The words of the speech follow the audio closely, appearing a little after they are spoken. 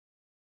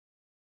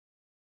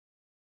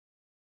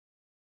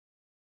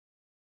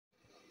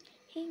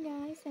Hey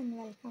guys, and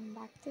welcome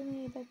back to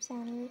my YouTube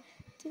channel.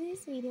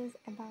 Today's video is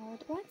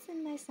about what's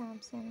in my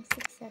Samsung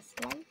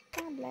 6S Lite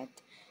tablet,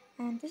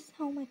 and this is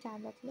how my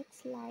tablet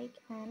looks like.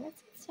 And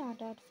let's get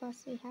started.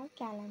 First we have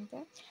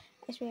calendar.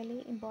 It's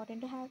really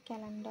important to have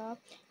calendar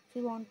if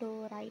you want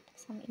to write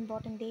some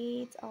important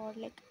dates or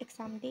like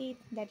exam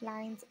dates,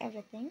 deadlines,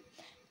 everything.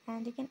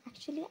 And you can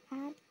actually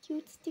add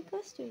cute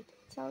stickers to it.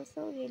 It's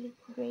also really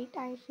great,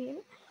 I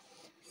feel.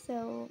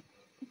 So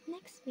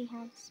next we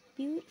have this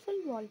beautiful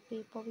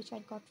wallpaper which I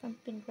got from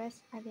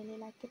Pinterest. I really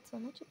like it so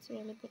much. It's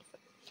really beautiful.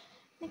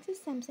 Next is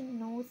Samsung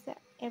Notes.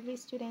 Every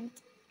student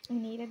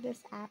needed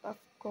this app, of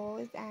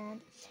course, and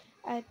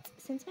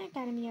since my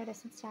academy year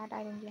doesn't start,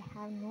 I don't really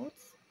have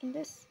notes in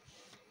this,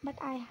 but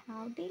I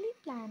have daily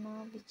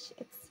planner, which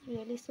it's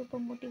really super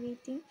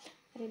motivating.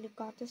 I really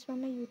got this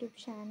from my YouTube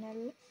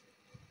channel,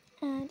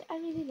 and I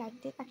really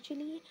liked it.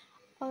 Actually,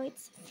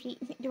 it's free.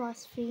 It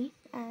was free,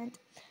 and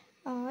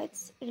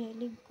it's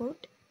really good.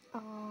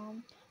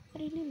 I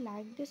really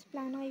like this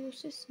plan. I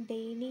use this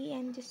daily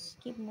and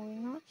just keep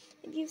moving on.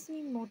 It gives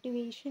me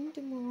motivation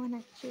to move on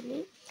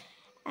actually.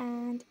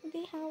 And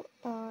they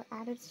have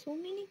added so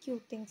many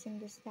cute things in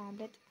this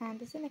tablet. And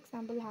this is an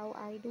example how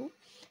I do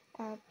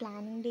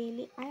planning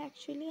daily. I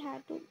actually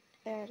had to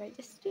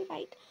just to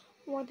write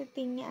what the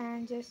thing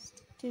and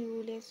just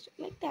to list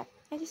like that.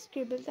 I just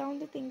scribble down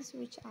the things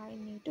which I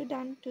need to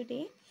done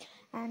today,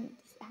 and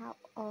have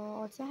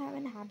also have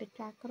an habit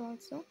tracker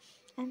also.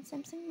 And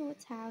Samsung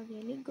Notes have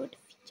really good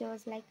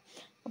features like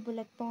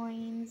bullet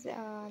points,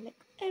 like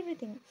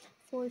everything.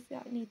 For if you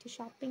need to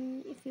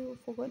shopping, if you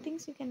forgot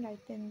things, you can write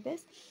in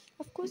this.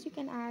 Of course, you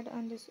can add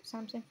on this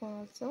Samsung phone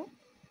also.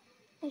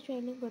 It's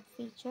really good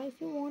feature.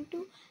 If you want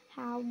to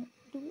have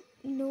to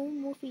know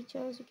more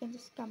features, you can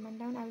just comment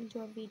down. I will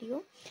do a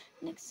video.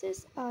 Next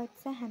is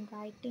it's a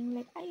handwriting.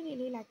 Like I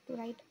really like to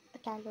write a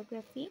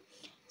calligraphy,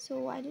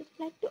 so I just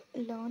like to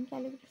learn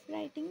calligraphy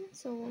writing.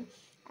 So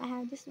I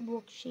have this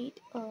worksheet,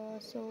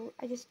 so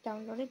I just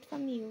download it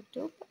from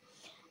YouTube,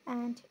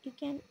 and you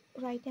can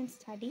write and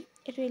study.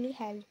 It really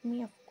helped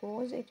me, of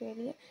course. It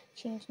really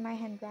changed my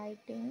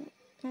handwriting,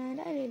 and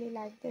I really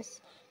like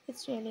this.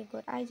 It's really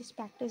good. I just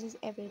practice this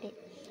every day.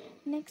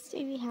 Next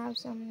we have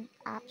some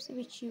apps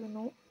which you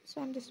know,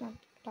 so I'm just not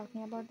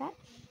talking about that.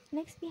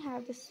 Next we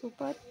have this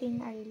super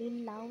thing. I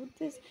really love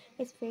this.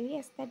 It's very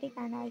aesthetic,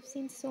 and I've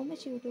seen so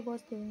much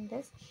YouTubers doing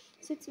this.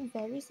 So it's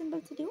very simple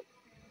to do.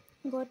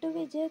 Go to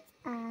widgets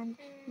and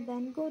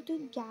then go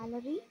to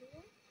gallery,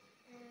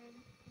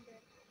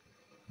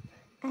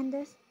 and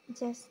this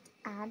just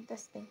add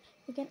this thing.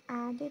 You can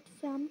add it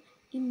from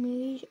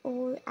image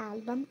or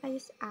album. I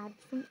just add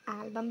from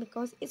album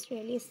because it's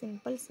really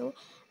simple, so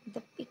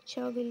the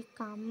picture will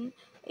come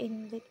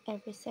in with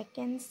every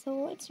second,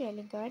 so it's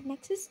really good.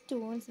 Next is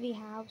tools. We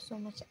have so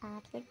much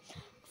apps like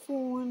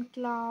phone,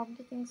 clock,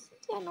 the things,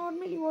 yeah,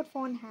 normally what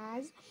phone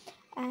has.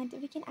 And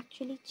we can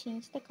actually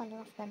change the color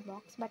of that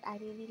box, but I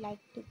really like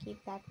to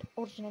keep that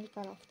original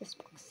color of this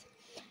box.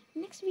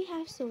 Next we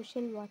have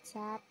social,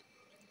 WhatsApp,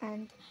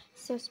 and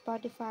so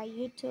Spotify,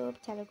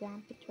 YouTube,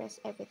 Telegram, Pinterest,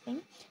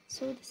 everything.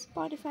 So the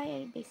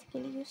Spotify I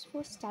basically use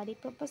for study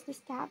purpose,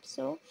 this tab.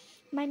 So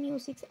my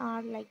musics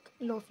are like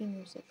lofi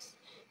musics.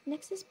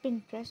 Next is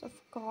Pinterest. Of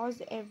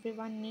course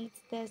everyone needs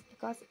this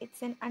because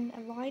it's an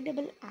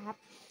unavoidable app.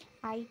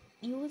 I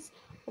use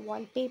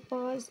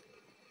wallpapers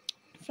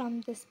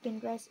from this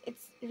Pinterest.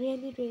 It's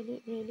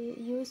really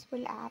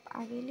useful app.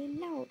 I really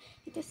love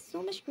it. Has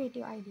so much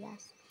creative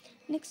ideas.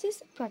 Next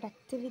is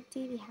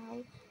productivity. We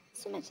have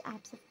so much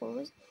apps, of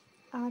course.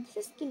 This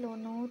is Kilo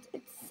Notes.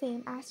 It's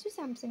same as to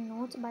Samsung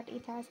Notes, but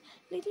it has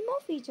little more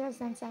features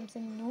than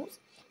Samsung Notes.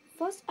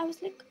 First I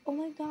was like, oh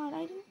my god,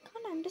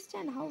 can't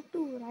understand how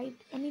to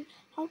write, I mean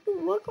how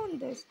to work on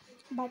this.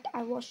 But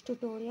I watched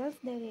tutorials.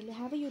 They really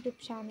have a YouTube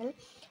channel,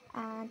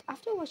 and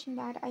after watching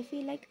that I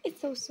feel like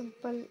it's so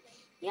simple.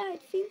 Yeah,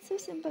 it feels so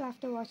simple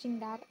after watching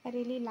that. I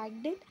really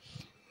liked it.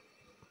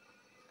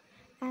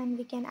 And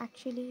we can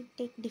actually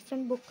take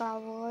different book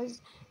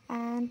covers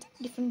and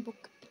different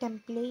book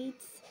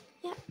templates.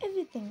 Yeah,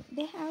 everything.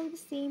 They have the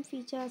same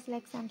features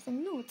like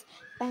Samsung Notes,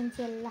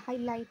 pencil,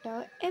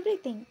 highlighter,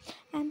 everything.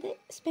 And the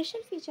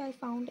special feature I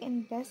found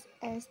in this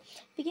is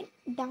we can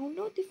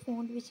download the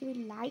font which we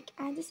like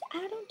and just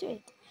add on to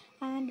it,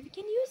 and we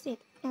can use it,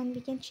 and we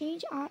can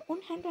change our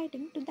own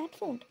handwriting to that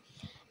font.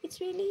 It's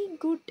really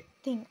good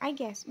thing, I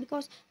guess,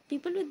 because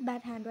people with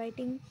bad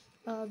handwriting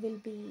will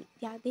be,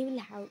 yeah, they will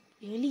have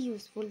really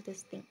useful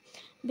this thing.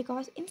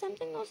 Because in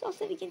something else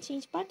also we can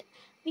change, but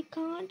we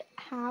can't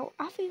have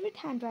our favorite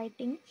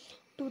handwriting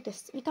to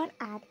this. We can't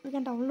add, we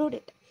can download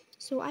it.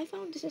 So I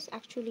found this is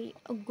actually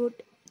a good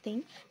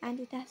thing,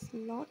 and it has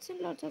lots and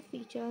lots of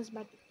features.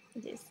 But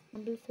this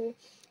example for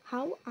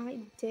how I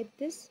did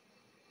this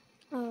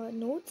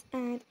notes,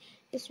 and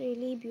it's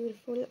really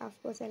beautiful.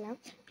 Of course I love.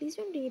 Please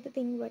don't read the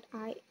thing what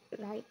I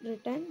write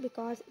written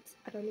because it's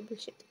utterly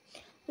bullshit.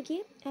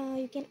 Okay,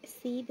 you can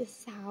see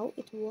this how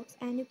it works,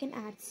 and you can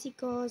add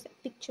stickers,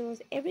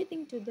 pictures,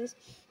 everything to this.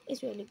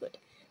 Is really good.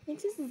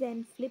 Next is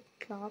Zen Flip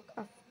Clock.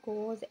 Of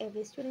course,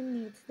 every student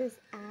needs this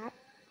app.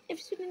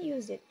 Every student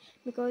use it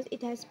because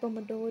it has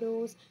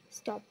pomodoros,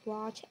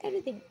 stopwatch,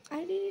 everything.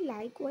 I really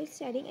like while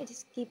studying. I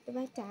just keep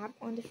my tab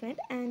on the front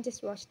and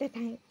just watch the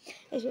time.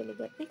 It's really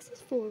good. Next is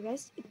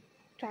Forest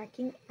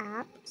tracking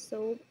app.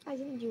 So I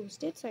didn't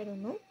used it, so I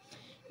don't know.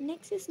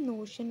 Next is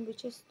Notion,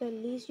 which is the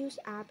least used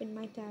app in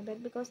my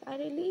tablet because I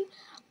really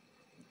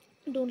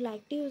don't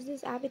like to use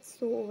this app. It's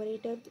so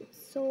overrated.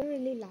 It's so I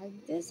really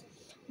like this,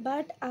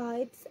 but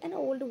it's an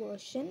old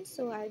version,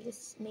 so I'll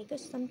just make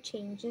some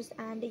changes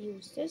and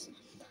use this.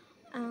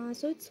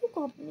 So it's so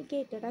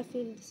complicated. I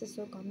feel this is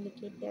so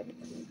complicated.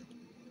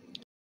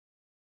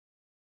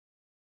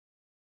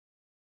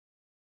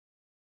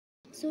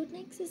 So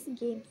next is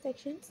game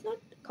section. It's not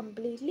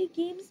completely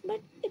games, but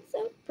it's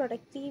a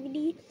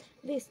productively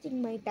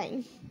wasting my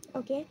time.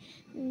 Okay,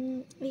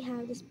 we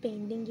have this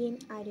painting game.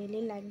 I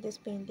really like this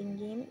painting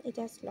game. It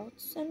has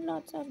lots and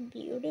lots of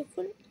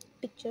beautiful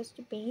pictures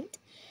to paint,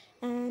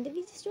 and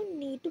we just don't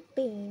need to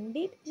paint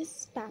it.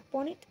 Just tap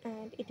on it,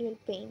 and it will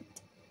paint.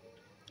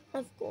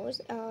 Of course.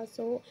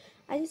 So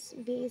I just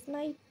waste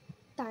my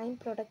time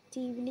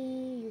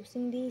productively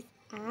using these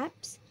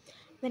apps.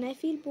 When I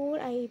feel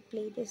bored, I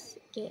play this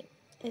game.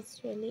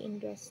 It's really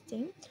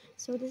interesting.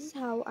 So this is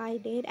how I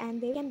did, and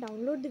they can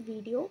download the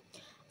video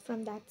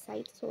from that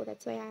site. So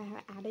that's why I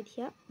have added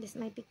here. This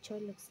my picture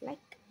looks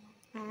like.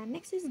 And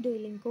next is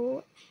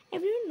Duolingo.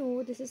 Everyone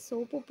know this is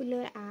so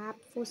popular app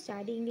for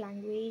studying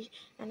language,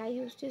 and I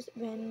used this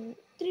when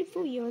 3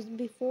 4 years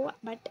before,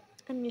 but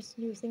I'm just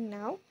using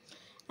now,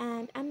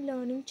 and I'm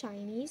learning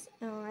Chinese.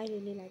 I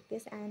really like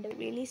this, and I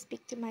really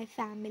speak to my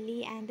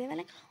family, and they were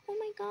like, "Oh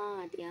my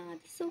God, yeah,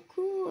 that's so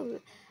cool."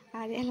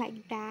 They're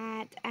like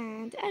that,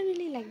 and I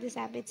really like this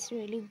app. It's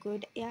really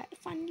good. Yeah,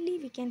 finally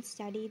we can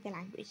study the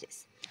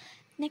languages.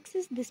 Next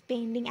is this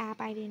painting app.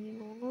 I didn't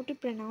know how to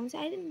pronounce.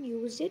 I didn't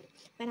use it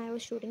when I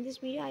was shooting this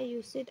video. I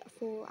used it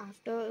for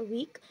after a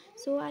week.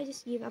 So I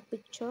just give a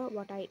picture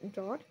what I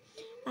draw,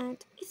 and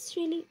it's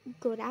really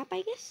good app,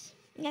 I guess.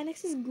 Yeah,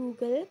 next is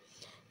Google.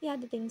 Yeah,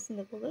 the things in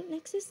the Google.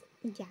 Next is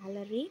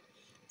gallery.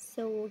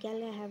 So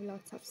gallery, I have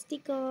lots of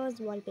stickers,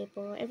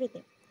 wallpaper,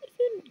 everything. If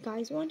you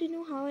guys want to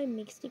know how I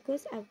make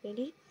stickers, I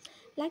really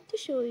like to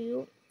show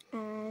you,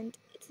 and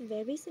it's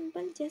very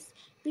simple. Just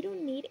we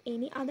don't need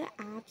any other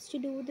apps to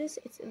do this.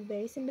 It's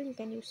very simple. You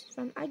can use it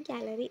from our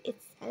gallery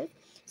itself.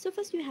 So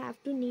first you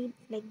have to need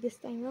like this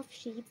kind of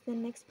sheets.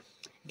 Then next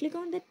click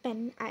on that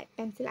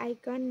pencil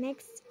icon.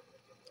 Next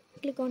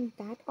click on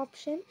that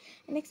option,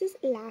 and next is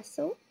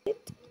lasso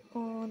it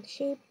on the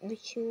shape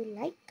which you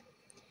like,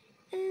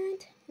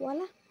 and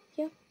voila,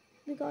 here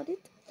we got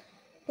it.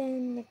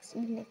 Then next,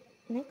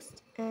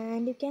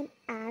 and you can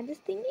add this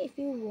thing if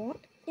you want.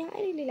 Yeah,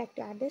 I really like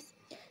to add this,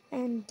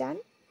 and done.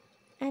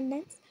 And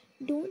next,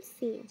 don't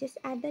save, just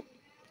add that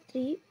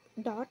three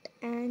dot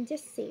and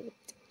just save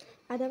it,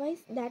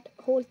 otherwise that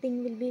whole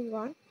thing will be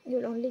gone.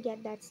 You'll only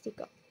get that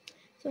sticker.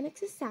 So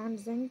next is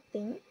Samsung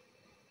thing,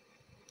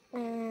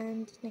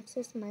 and next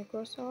is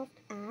Microsoft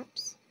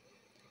apps,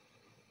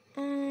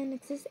 and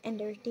next is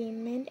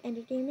entertainment.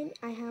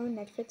 I have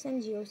Netflix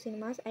and Geo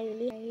Cinemas. I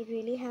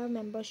really have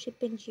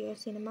membership in Geo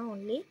Cinema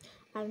only.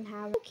 I don't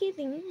have okay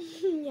thing.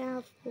 Yeah,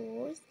 of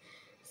course.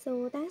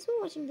 So thanks for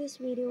watching this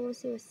video.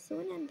 See you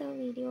soon in the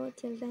video.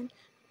 Till then,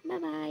 bye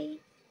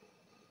bye.